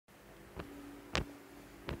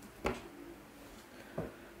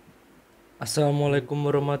Assalamualaikum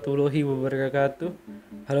warahmatullahi wabarakatuh.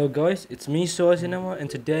 Hello guys, it's me soasinema, and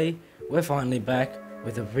today we're finally back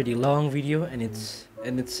with a pretty long video, and it's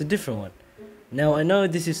a different one. Now I know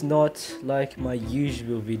this is not like my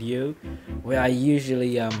usual video where I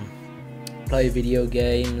usually play video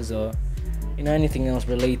games or anything else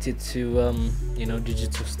related to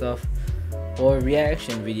digital stuff or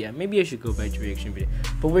reaction video. Maybe I should go back to reaction video,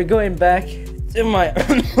 but we're going back to my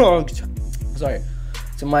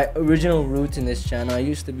to my original roots in this channel. I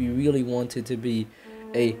used to be really wanted to be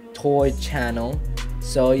a toy channel,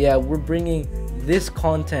 so yeah, we're bringing this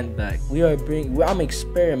content back. I'm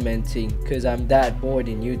experimenting because I'm that bored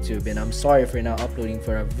in YouTube, and I'm sorry for not uploading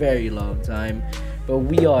for a very long time, but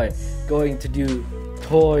we are going to do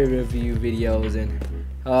toy review videos. And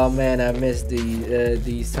oh man, I miss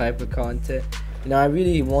these type of content. I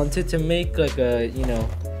really wanted to make like a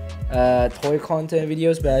toy content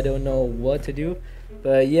videos, but I don't know what to do.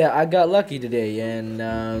 But yeah, I got lucky today, and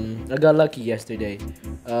I got lucky yesterday.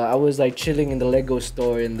 I was like chilling in the Lego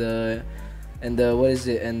store, and the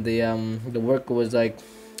worker was like,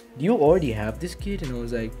 "Do you already have this kid?" And I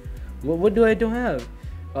was like, "What do I don't have?"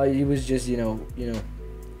 He was just trying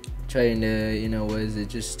to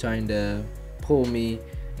trying to pull me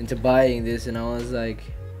into buying this, and I was like,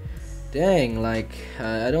 "Dang, like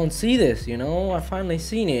I don't see this, I finally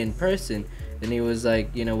seen it in person." Then he was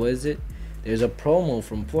like, "There's a promo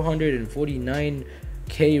from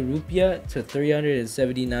 449k rupiah to 379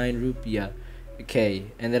 rupiah." Okay,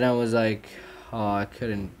 and then I was like, oh, I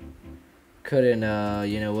couldn't I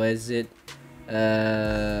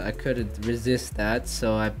couldn't resist that,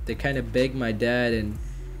 so they kind of begged my dad, and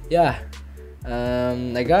yeah,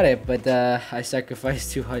 I got it, but I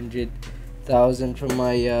sacrificed 200,000 from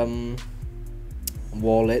my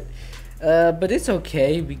wallet, but it's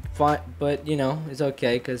okay. But it's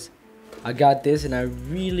okay because I got this, and I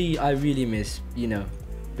really miss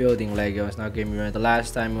building Legos. Not getting me wrong, the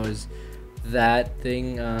last time it was that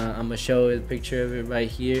thing. I'm gonna show a picture of it right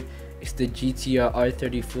here. It's the GTR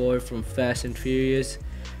R34 from Fast and Furious.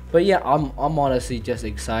 But yeah, I'm honestly just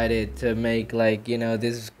excited to make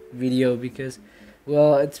this video because,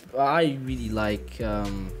 well, I really like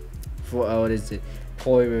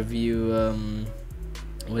toy review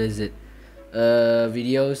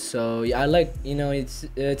videos. So yeah, I like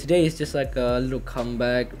today is just like a little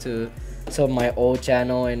comeback to some of my old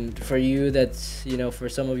channel, and for you that's for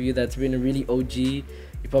some of you that's been a really OG, you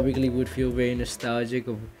probably would feel very nostalgic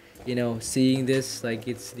of seeing this like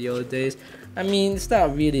it's the old days. I mean, it's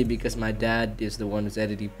not really because my dad is the one who's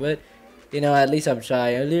editing, but at least I'm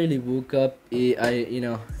trying. I literally woke up.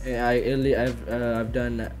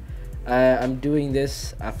 I'm doing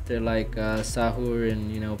this after like sahur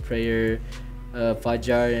and prayer,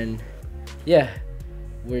 fajar, and yeah,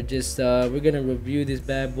 we're gonna review this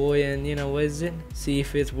bad boy, and see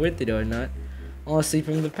if it's worth it or not. Honestly,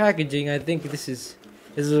 from the packaging, I think this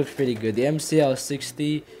looks pretty good. The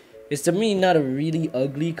mcl60 is, to me, not a really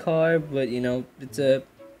ugly car, but it's a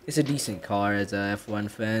decent car as a F1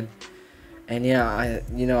 fan. And yeah,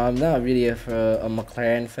 I'm not really a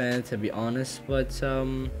McLaren fan, to be honest, but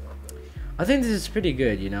I think this is pretty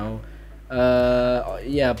good, yeah,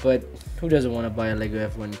 but who doesn't want to buy a Lego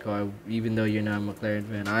F1 car, even though you're not a McLaren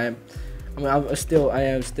fan? I am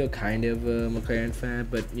still kind of a McLaren fan,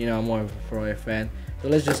 but I'm more of a Ferrari fan. So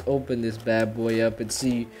let's just open this bad boy up and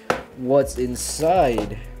see what's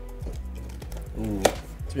inside. Ooh,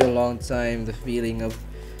 it's been a long time, the feeling of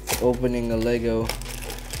opening a Lego.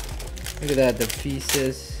 Look at that, the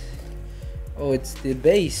pieces. Oh, it's the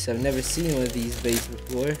base. I've never seen one of these bases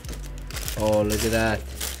before. Oh, look at that,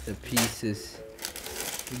 the pieces.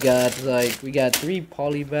 We got 3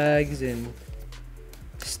 poly bags and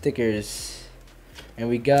stickers, and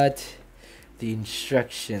we got the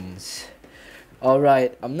instructions.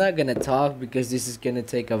 Alright, I'm not gonna talk because this is gonna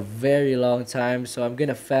take a very long time, so I'm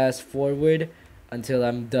gonna fast forward until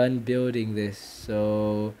I'm done building this.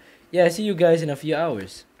 So yeah, see you guys in a few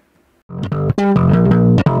hours.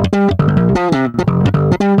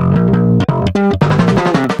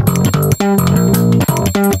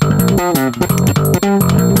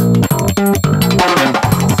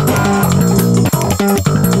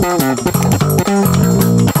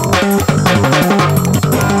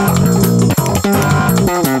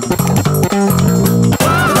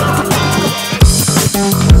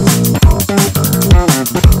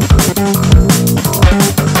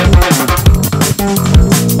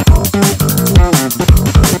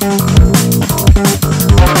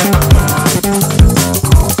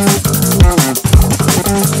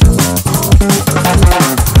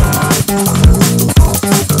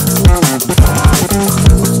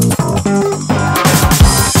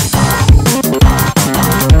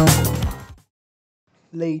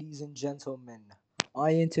 ladies and gentlemen,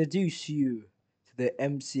 I introduce you to the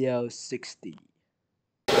mcl60.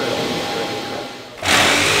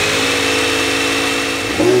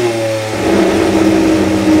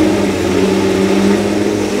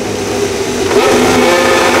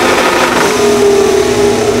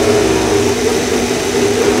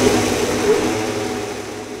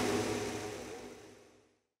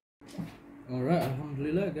 Alright,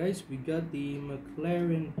 alhamdulillah guys, we got the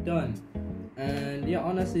McLaren done. And yeah,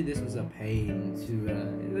 honestly this was a pain to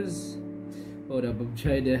it was, hold up, I'm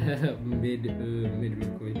trying to mid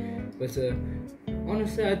record. But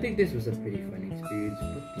honestly I think this was a pretty fun experience.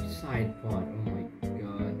 But the side part, oh my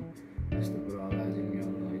god, that's the Allah,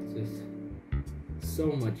 it's just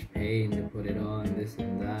so much pain to put it on, this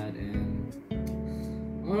and that. And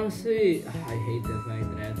honestly, I hate the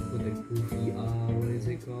fact that I have to put the goofy, what is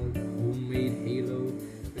it called? Homemade halo.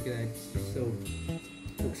 Look at that, it's so,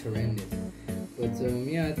 looks horrendous. But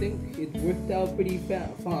yeah, I think it worked out pretty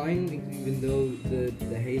fine, even though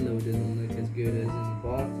the halo doesn't look as good as in the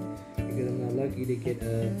box. Because I'm not lucky to get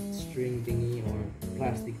a string thingy or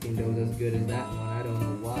plastic thing that was as good as that one. I don't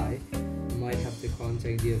know why. I might have to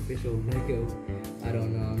contact the official Lego. I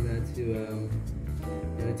don't know, I'm not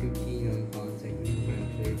too keen on contacting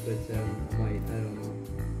them, but I don't know.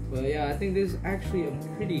 But yeah, I think this is actually a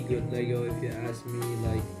pretty good Lego if you ask me.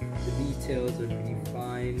 Like, the details are pretty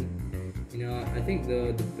fine. You know, I think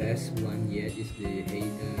the best one yet is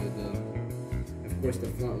of course the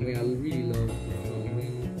front wing. I really love the front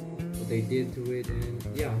wing, what they did to it, and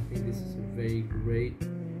yeah, I think this is a very great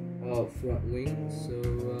front wing. So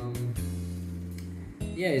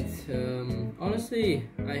yeah, it's honestly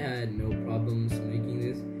I had no problems making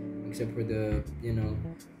this, except for the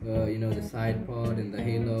the side pod and the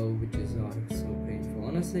halo, which is so painful.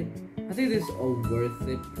 Honestly, I think this is a worth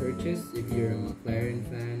it purchase if you're a McLaren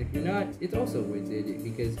fan. If you're not, it's also worth it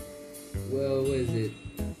because, well, what is it?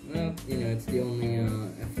 Well, it's the only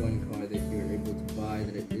F1 car that you're able to buy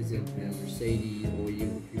that it isn't a Mercedes, or if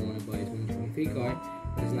you want to buy a 2023 car,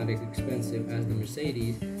 it's not as expensive as the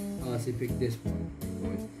Mercedes. Honestly, pick this one.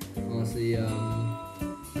 Honestly, I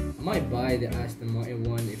might buy the Aston Martin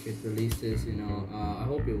one if it releases. I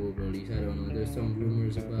hope it will release. I don't know. There's some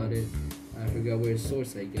rumors about it. I forgot where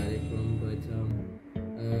source I got it from, but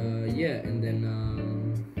yeah. And then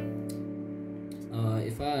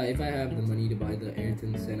if I have the money to buy the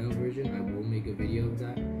Ayrton Senna version, I will make a video of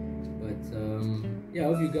that. But yeah, I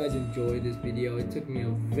hope you guys enjoyed this video. It took me a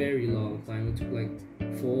very long time. It took like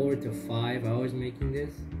 4 to 5 hours making this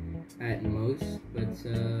at most. But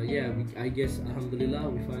yeah, I guess alhamdulillah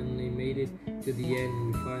we finally made it to the end, and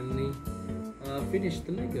we finally finished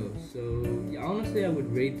the Lego. So yeah, honestly I would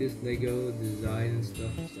rate this Lego design and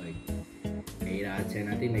stuff, it's like 8 out of 10.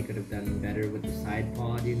 I think they could have done better with the side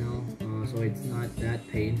pod, so it's not that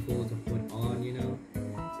painful to put on,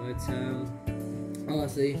 but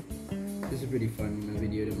honestly this is a pretty fun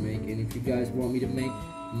video to make. And if you guys want me to make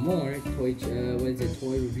more toy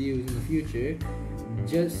reviews in the future,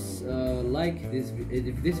 just like this.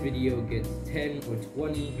 If this video gets 10 or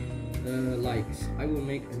 20 likes, I will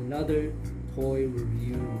make another toy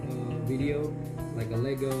review video, like a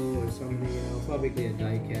Lego or something, probably a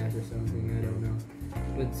die cast or something, I don't know.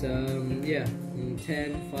 But yeah,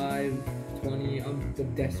 10, 5, 20, I'm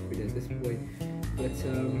desperate at this point. But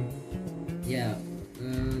yeah,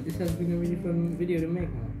 this has been a really fun video to make,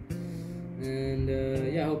 and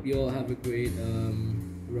yeah, I hope you all have a great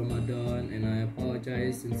Ramadan, and I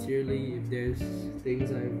apologize sincerely if there's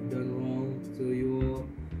things I've done wrong to you all,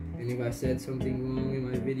 and if I said something wrong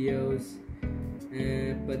in my videos.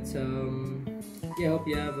 But yeah, I hope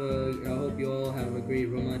you all have a great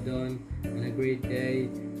Ramadan and a great day.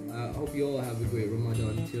 I hope you all have a great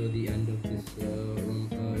Ramadan till the end of this till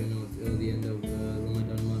the end of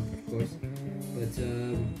Ramadan month, of course. But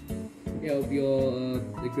yeah, I hope you all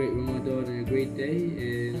a great Ramadan and a great day,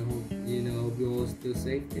 and I hope hope you all still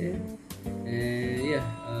safe there. And yeah,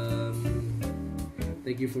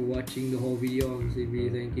 thank you for watching the whole video. Honestly, really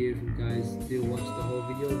thank you if you guys still watch the whole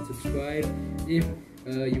video, and subscribe if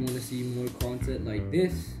you want to see more content like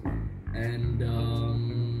this. And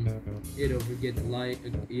don't forget to like,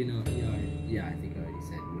 yeah, I think I already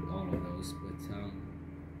said with all of those. But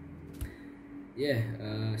yeah,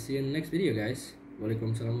 see you in the next video, guys.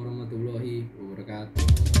 Waalaikumsalam warahmatullahi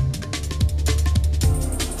wabarakatuh.